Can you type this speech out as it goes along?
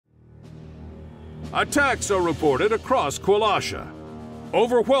Attacks are reported across Kwalasha,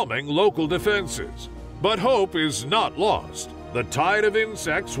 overwhelming local defenses. But hope is not lost. The tide of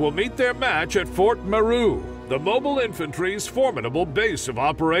insects will meet their match at Fort Meru, the Mobile Infantry's formidable base of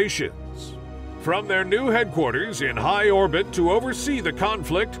operations. From their new headquarters in high orbit to oversee the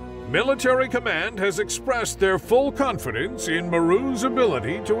conflict, Military Command has expressed their full confidence in Meru's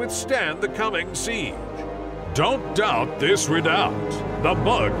ability to withstand the coming siege. Don't doubt this redoubt. The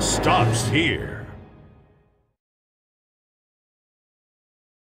bug stops here.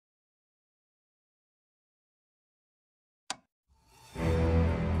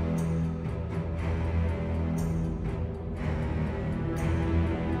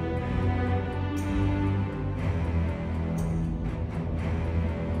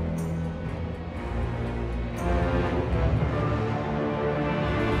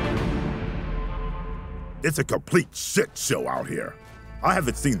 It's a complete shit show out here. I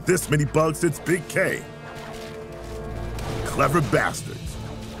haven't seen this many bugs since Big K. Clever bastards,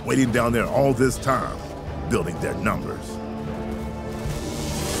 waiting down there all this time, building their numbers.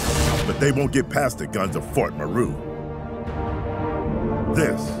 But they won't get past the guns of Fort Meru.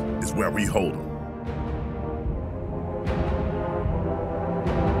 This is where we hold them.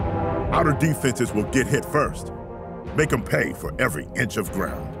 Outer defenses will get hit first. Make them pay for every inch of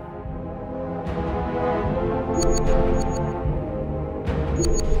ground.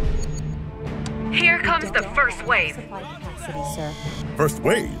 Here comes the first wave. First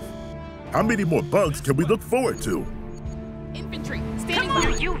wave? How many more bugs can we look forward to? Infantry, standing by.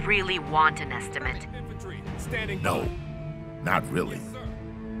 Do you really want an estimate? No, not really.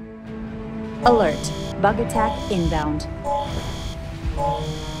 Alert. Bug attack inbound.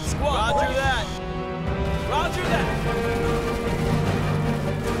 Squad, Roger that. Roger that.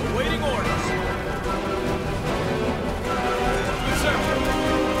 Awaiting orders. Sir.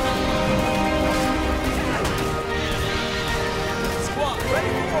 Squad, ready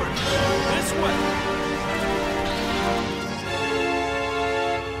for orders. This way.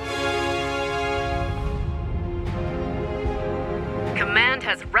 Command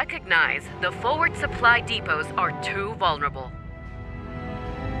has recognized the forward supply depots are too vulnerable.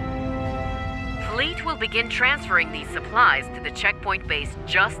 Fleet will begin transferring these supplies to the checkpoint base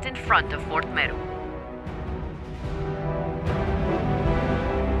just in front of Fort Meru.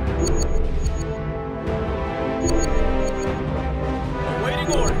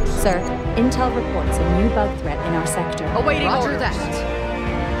 Awaiting orders. Sir, intel reports a new bug threat in our sector. Awaiting Roger orders.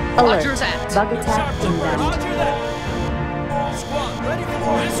 that. Alert. Roger that. Bug attack inbound. Roger that. Squad, ready for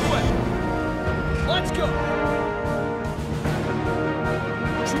this way. Let's go.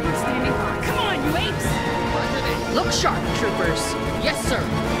 Troopers standing by. Come on, you apes! Look sharp, troopers. Yes, sir.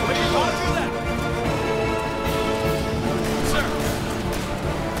 Roger that. Sir.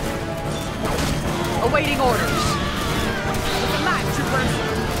 Awaiting orders. Look alive, troopers.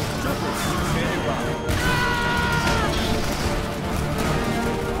 Troopers, standing by.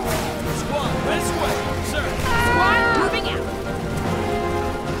 Squad, this way. Sir. Squad, moving out.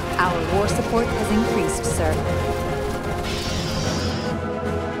 Our war support has increased, sir.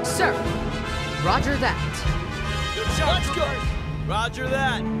 Sir. Roger that. Good shot. Let's go. Roger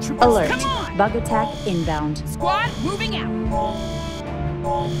that. Troopers, Alert. come on. Bug attack inbound. Squad, moving out.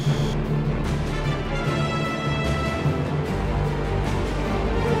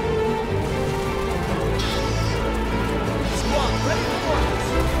 Squad, ready for orders.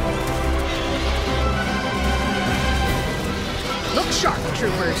 Look sharp,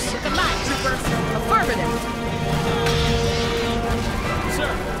 troopers. Look alive, troopers. Affirmative. Sir.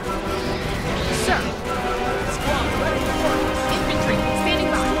 Sir. Squad, ready for orders. Infantry, standing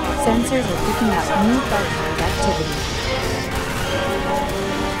by. Sensors are picking up new bug threat activity.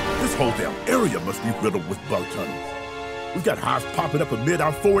 This whole damn area must be riddled with bug tunnels. We've got hives popping up amid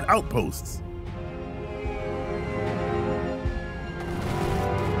our forward outposts.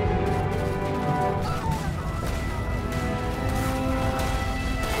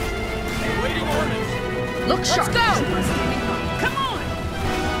 Awaiting orders. Look sharp. Let's go. Troopers standing by. Come on.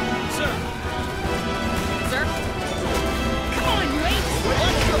 Sir. Sir. Come on, you apes.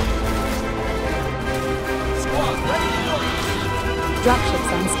 Let's go. Squad, ready for orders. Dropships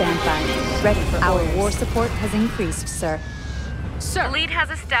on standby. Ready for our war support has increased, sir. Sir. Fleet has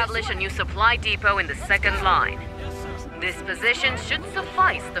established a new supply depot in the second line. This position should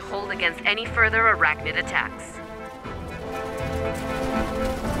suffice to hold against any further Arachnid attacks.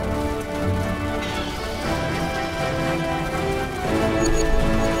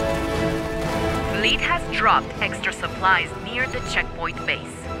 Fleet has dropped extra supplies near the checkpoint base.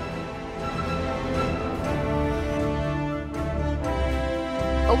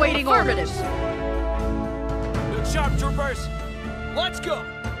 Awaiting orders. sharp, troopers! Let's go!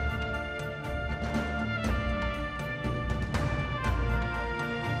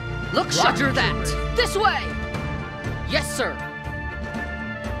 Look sharp! Roger that! This way! Yes, sir!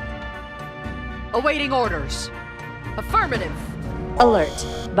 Awaiting orders. Affirmative. Alert.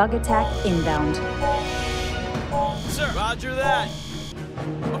 Bug attack inbound. Sir! Roger that!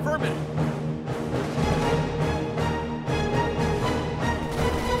 Affirmative.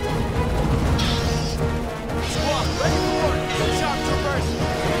 Squad, ready for orders! Sharp troopers!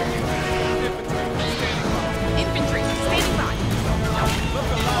 Infantry, standing by! Look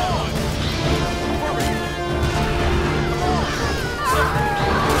alive! Affirmative.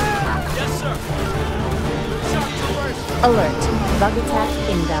 Yes, sir! Sharp troopers! Alert. Bug attack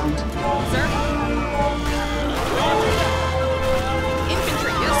inbound. Sir?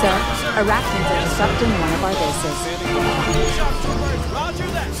 Infantry, yes, Sir, Arachnids are disrupting one of our bases. Sharp troopers! Roger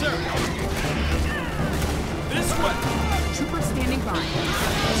that, sir! This way! Troopers standing by.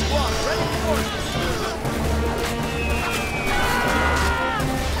 Squad, ready for orders!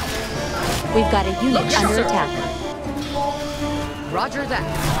 We've got a unit Look, under sir. attack. Roger that.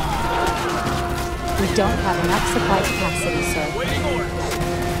 We don't have enough supply capacity, sir. Waiting orders!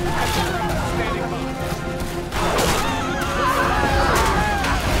 Standing by.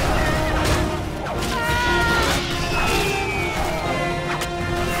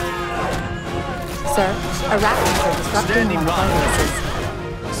 Sir, Arachnids are disrupting one of our bases.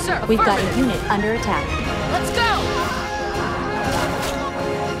 Sir, We've got a affirmative. unit under attack. Let's go!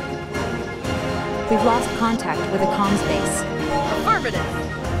 We've lost contact with a comms base. Affirmative.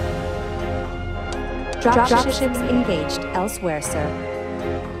 Dropships engaged elsewhere, sir.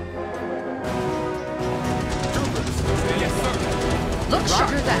 Look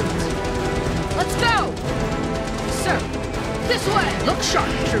sharp. Roger that. Let's go! Sir, this way! Look sharp,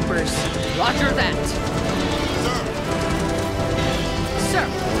 troopers. Roger that. Sir.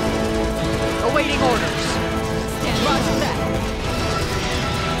 Awaiting orders. Roger that.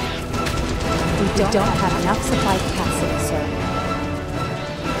 We don't have enough supply capacity, sir.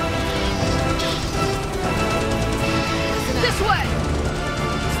 This way!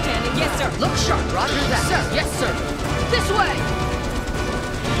 Standing, yes, sir. Look sharp, roger that. Sir, yes, sir. This way!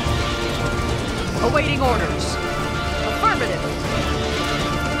 Awaiting orders. Affirmative.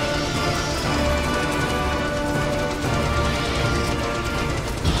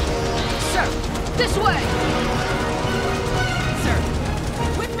 Sir, this way! Sir,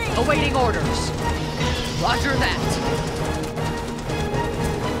 with me! Awaiting orders. Roger that.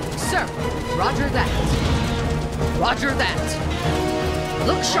 Sir, roger that. Roger that.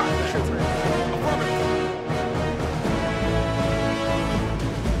 Look sharp, trooper.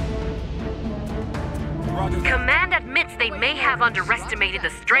 Command admits they may have underestimated the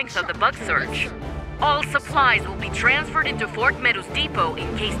strength of the bug surge. All supplies will be transferred into Fort Meadows Depot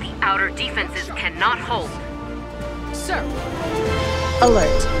in case the outer defenses cannot hold. Sir,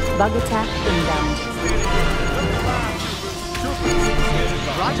 Alert. Bug attack inbound.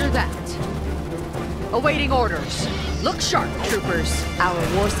 roger that. Awaiting orders. Look sharp, troopers.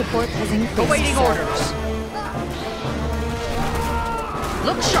 Our war support has increased, Awaiting sir. orders.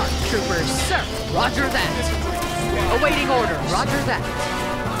 Look sharp, troopers. Sir, roger that. Awaiting orders. Roger that.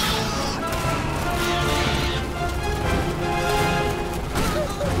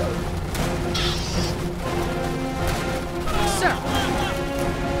 Sir.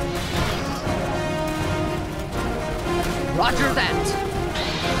 Roger that.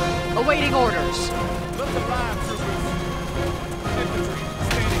 Awaiting orders. Look alive, troopers! Infantry,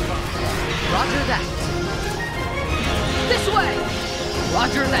 standing by. Roger that. This way!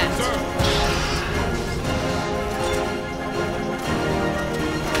 Roger that.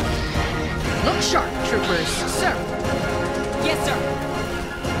 Look sharp, troopers. Sir. Yes, sir.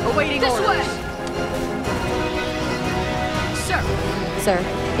 Awaiting this orders. Way. Sir. Sir,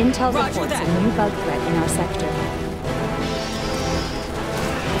 intel Roger reports that. a new bug threat in our sector.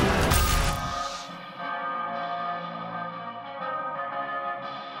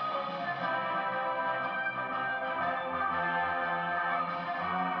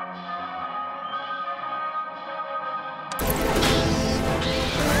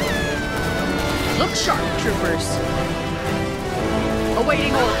 Look sharp, troopers.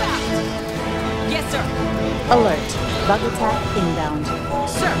 Awaiting orders. Yes, sir. Alert. Bug attack inbound.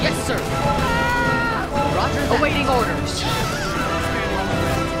 Sir. Yes, sir. Roger that. Awaiting orders.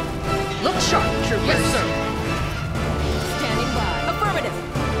 Look sharp, troopers. Yes, sir. Standing by. Affirmative.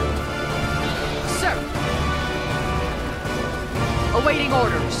 Sir. Awaiting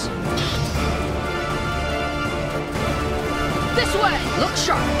orders. This way. Look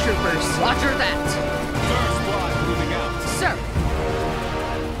sharp, troopers. Roger that. Sir, squad,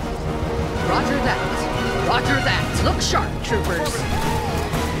 Look sharp, troopers.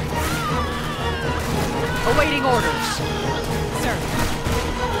 Awaiting orders. Sir.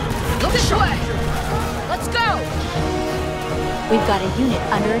 Look this way. Let's go. We've got a unit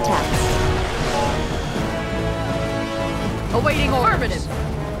under attack. Awaiting orders.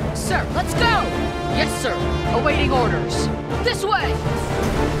 Affirmative. Sir, let's go. Yes, sir. Awaiting orders. This way.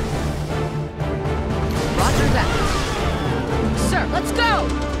 Roger that. Sir, let's go.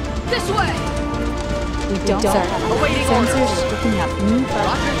 This way. We don't have awaiting sensors orders. picking up new bug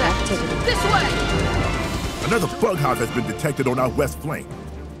Roger that. activity. This way. Another bug house has been detected on our west flank.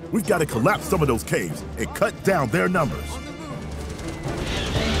 We've got to collapse some of those caves and cut down their numbers.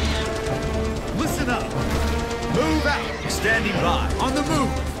 Listen up. Move out. Standing by. On the move.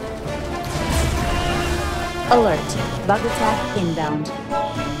 Alert. Bug attack inbound.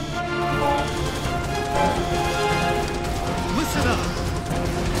 Listen up.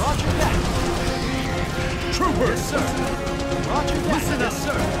 Roger that. Troopers, yes, sir. Roger that. Listen up,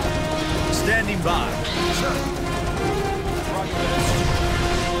 sir. Standing by, sir. Roger that.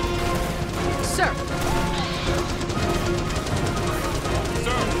 Sir.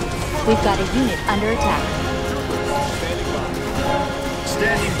 Sir. We've got a unit under attack.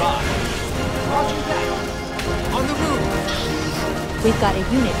 Standing by. Roger that. On the move. We've got a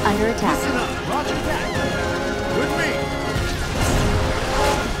unit under attack. Listen up. Roger that. With me.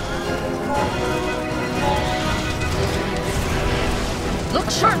 Look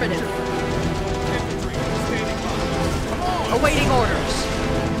sharpening. Awaiting orders.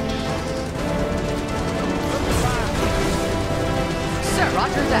 Sir,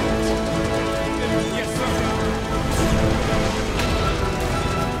 roger that. Yes, sir.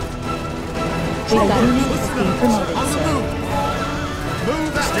 We've got a unit that's being promoted, On the sir. move.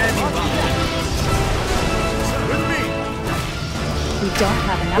 Move out. Standing by. With me. We don't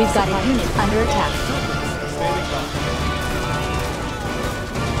have enough. We've got a unit under attack. Standing by.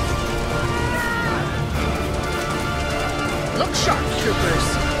 Look sharp, troopers.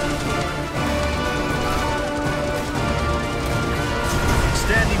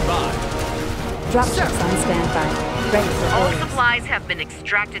 Standing by. Dropships on standby. Ready for All orders. supplies have been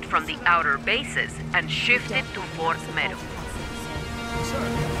extracted from the outer bases and shifted to Fort Meadow.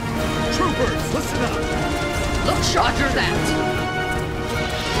 Troopers, listen up. Look sharp. Roger that.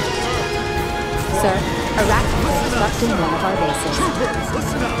 Sir, Arachnid is disrupting one of our bases. Troopers,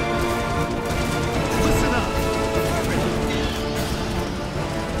 listen up. Listen up.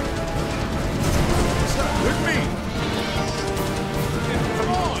 With me. Come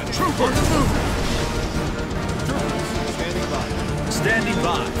on. Troopers, on the move. Troopers, standing by. Standing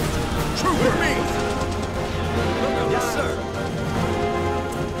by. Troopers. With me. Yes, sir.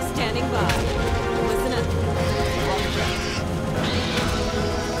 Standing by. Listen up.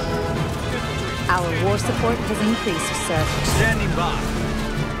 Our war support has increased, sir. Standing by.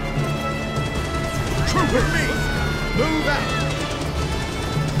 Trooper, me. Move out.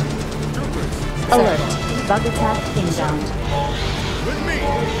 Troopers. Alert. Bug attack inbound. With me.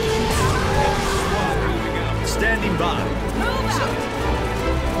 Standing by. Move out.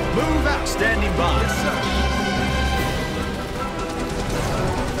 Move out. Standing by. Yes, sir.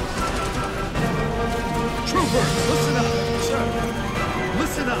 Troopers, listen up. Sir.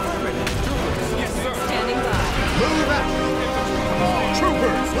 Listen up. Troopers. Yes, sir. Standing by. Move out.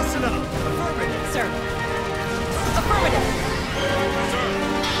 Troopers, listen up. Sir. Affirmative.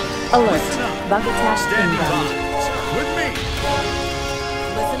 Alert. Listen up. Bug attack Standing by. inbound. With me.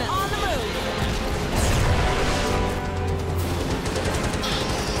 Listen up. On the move.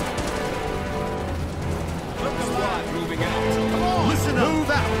 Squad moving out. Listen up. Move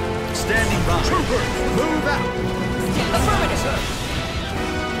out. Standing by. Troopers, move out. Affirmative.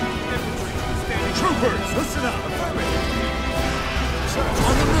 Troopers, listen up.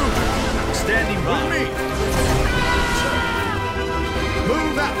 On the move. Standing by. With me.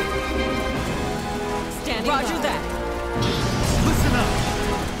 Move out. Standing Roger by. that. Listen up.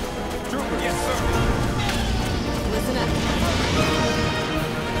 Troopers. Yes, sir. Listen up.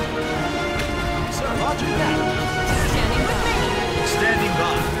 Sir, roger that. Standing by. Standing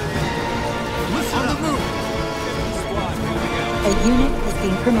by. Listen on the move. Squad moving out. A unit is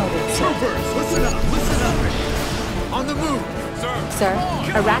being promoted, sir. Troopers, listen up. Listen up. On the move. Sir. Sir,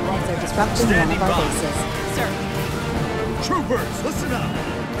 Arachnids are disrupting one Standing of our by. bases. Sir. Troopers, listen up.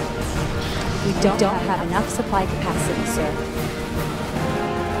 We don't have enough supply capacity, sir.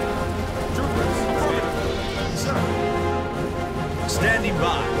 Troopers. Sir. Standing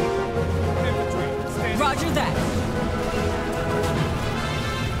by. Roger that.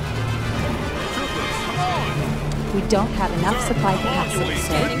 Troopers, come on. We don't have enough supply capacity, With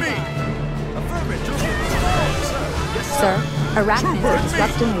sir. me. Affirmative. Troopers. Sir. Sir, Arachnids are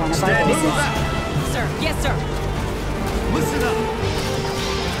disrupting one of our Standing bases. back. Sir, yes, sir. Listen up.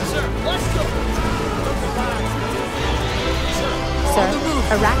 Sir, let's go. Sir,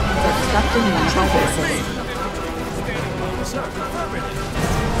 Arachnids are disrupting one of our bases. Sir, affirmative.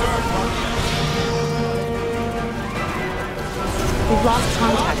 We've lost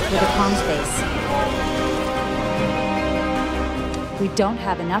contact with the comms base. We don't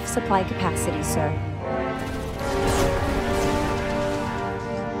have enough supply capacity, sir.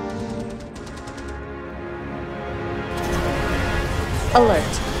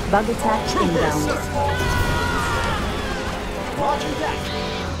 Alert. Bug attack inbound. Roger that.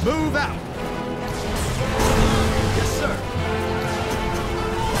 Move out. Yes, sir.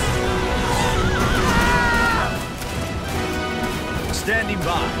 Standing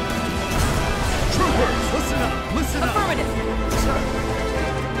by. Troopers, listen up. Listen up. Affirmative. Sir.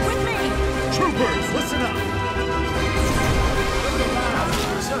 With me. Troopers, listen up.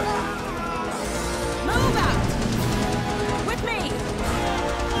 Sir. Move out. With me.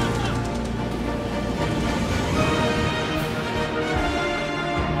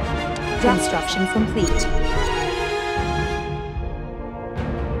 Construction complete.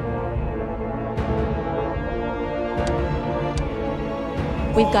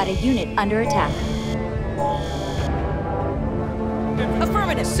 We've got a unit under attack.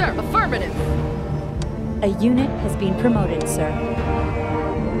 Affirmative, sir. Affirmative. A unit has been promoted, sir.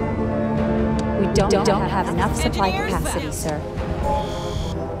 We don't have enough supply Engineers capacity, bound. sir.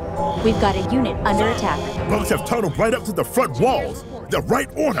 We've got a unit under attack. Bugs have tunneled right up to the front walls. They're right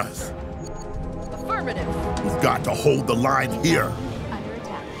on us. Affirmative. We've got to hold the line here. Under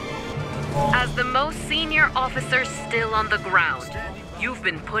attack. As the most senior officer still on the ground, you've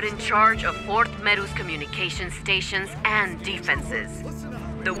been put in charge of Fort Meru's communication stations and defenses.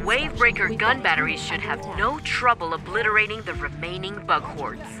 The Wavebreaker gun batteries should have no trouble obliterating the remaining bug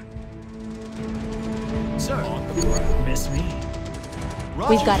hordes. Sir. Miss me.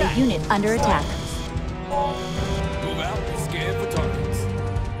 We've got a unit under attack. Move out and scan for targets.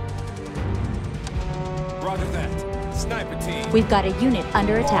 Roger that. Sniper team. We've got a unit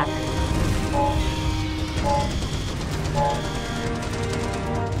under attack.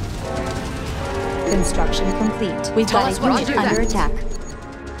 Construction complete. We've Tell got us a what unit to do under next. attack.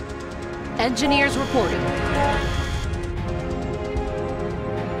 Engineers reporting.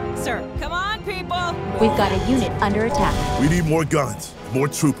 Sir, come on, people. We've got a unit under attack. We need more guns, more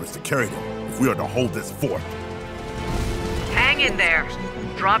troopers to carry them if we are to hold this fort. Hang in there.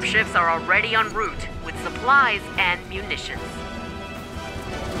 Dropships are already en route with supplies and munitions.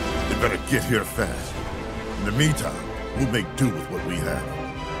 They better get here fast. In the meantime, we'll make do with what we have.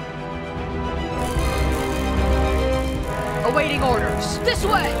 Awaiting orders. This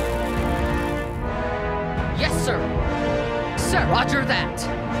way! Yes, sir. Sir, roger that.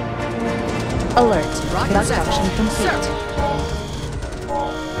 Alert. Roger Construction that. complete.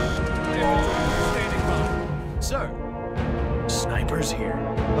 Standing by. Sir. Snipers here.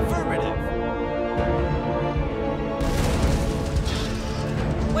 Affirmative.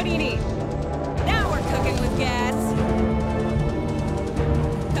 What do you need? Now we're cooking with gas.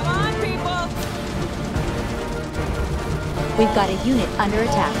 Come on, people. We've got a unit under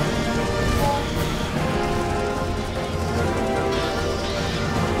attack.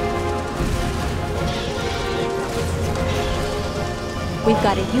 We've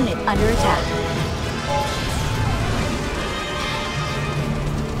got a unit under attack.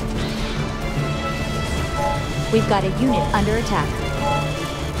 We've got a unit under attack.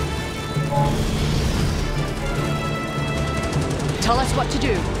 Tell us what to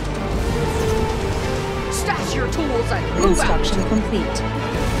do. Stash your tools and move out. Construction complete.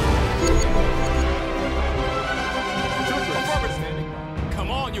 Affirmative standing by.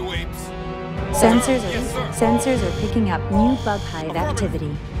 Come on, you apes. Sensors are picking up new bug hive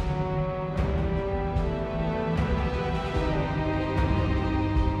activity.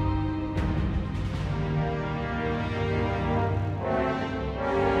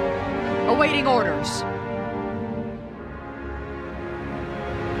 Awaiting orders.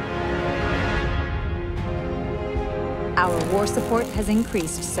 Our war support has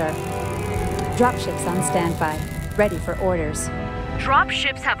increased, sir. Dropships on standby, ready for orders.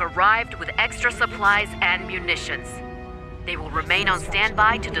 Dropships have arrived with extra supplies and munitions. They will remain on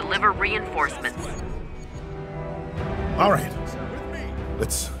standby to deliver reinforcements. All right.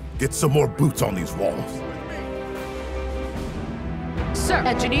 Let's get some more boots on these walls. Sir,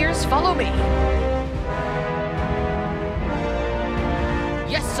 engineers, follow me.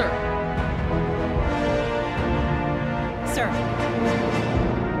 Yes, sir. Sir.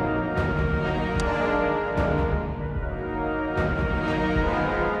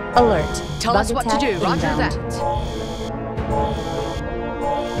 Alert. Tell Bug us what to attack do. Roger inbound. that.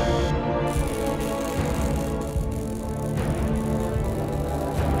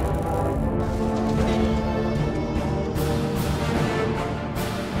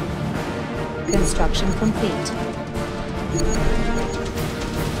 Construction complete.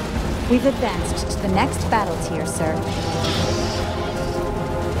 We've advanced to the next battle tier, sir.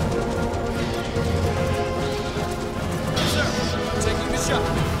 Sir, taking the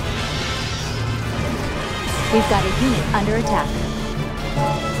shot. We've got a unit under attack.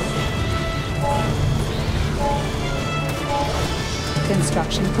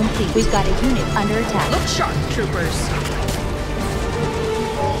 Construction complete. We've got a unit under attack. Look sharp, troopers.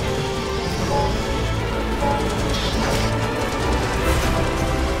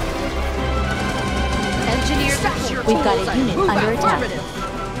 Engineers, that's your We've got a tools and unit move under out. attack.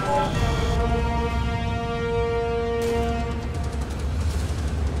 Affirmative.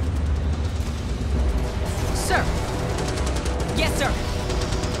 Sir, Yes, sir.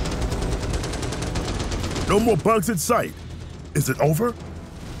 No more bugs in sight. Is it over?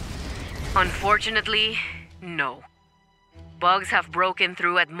 Unfortunately, no. Bugs have broken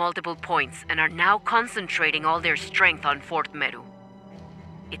through at multiple points and are now concentrating all their strength on Fort Meru.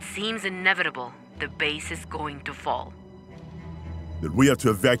 It seems inevitable the base is going to fall. Then we have to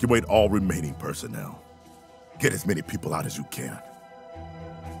evacuate all remaining personnel. Get as many people out as you can.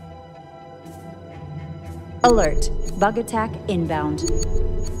 Alert. Bug attack inbound.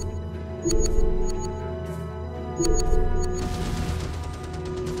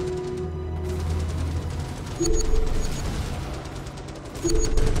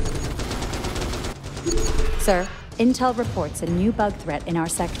 Sir, intel reports a new bug threat in our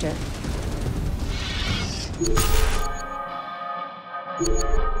sector.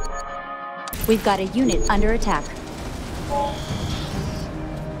 We've got a unit under attack.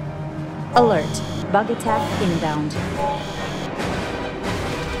 Alert. Bug attack inbound.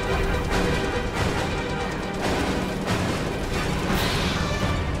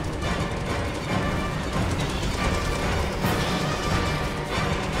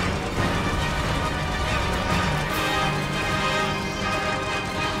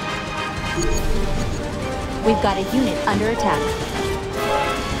 We've got a unit under attack.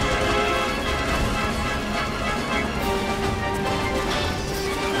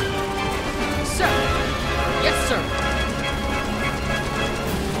 sir. Yes, sir.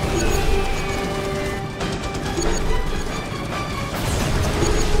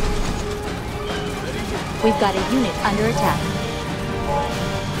 We've got a unit under attack.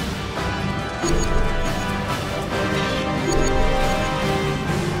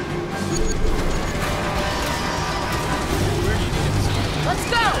 Let's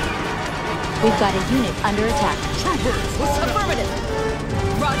go! We've got a unit under attack. Troopers, listen up! Affirmative.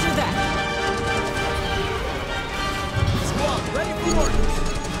 Roger that. Squad, ready for orders!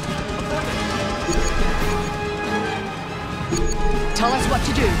 Tell us what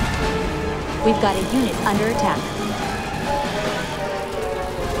to do. We've got a unit under attack.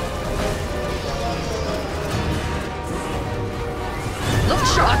 Look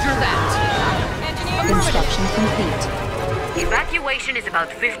sharp. Roger that. Construction complete. Evacuation is about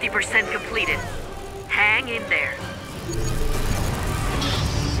 50% completed. Hang in there.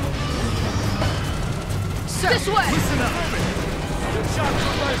 Sir. This way! Listen up! Good shot,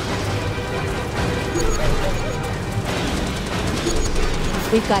 troopers!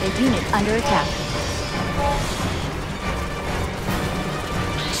 We've got a unit under attack.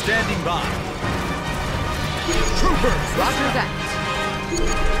 Standing by. Troopers! Roger that.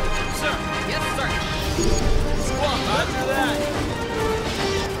 Sir. Yes, sir. Squad, roger that.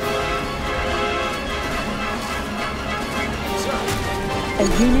 A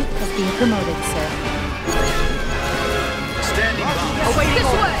unit has been promoted, sir. Standing by. Awaiting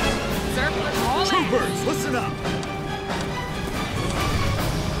this way! Sir, all in. Troopers, listen up!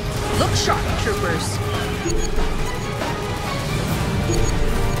 Look sharp, troopers.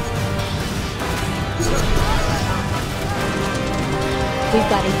 We've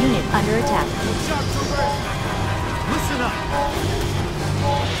got a unit under attack. Good shot, troopers! Listen up!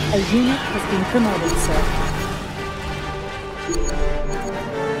 A unit has been promoted, sir.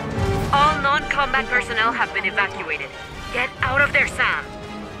 All non-combat personnel have been evacuated. Get out of there, Sam.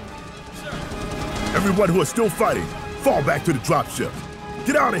 Everyone who is still fighting, fall back to the dropship.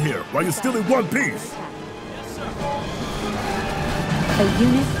 Get out of here while you're still in one piece. A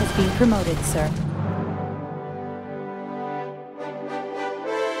unit has been promoted, sir.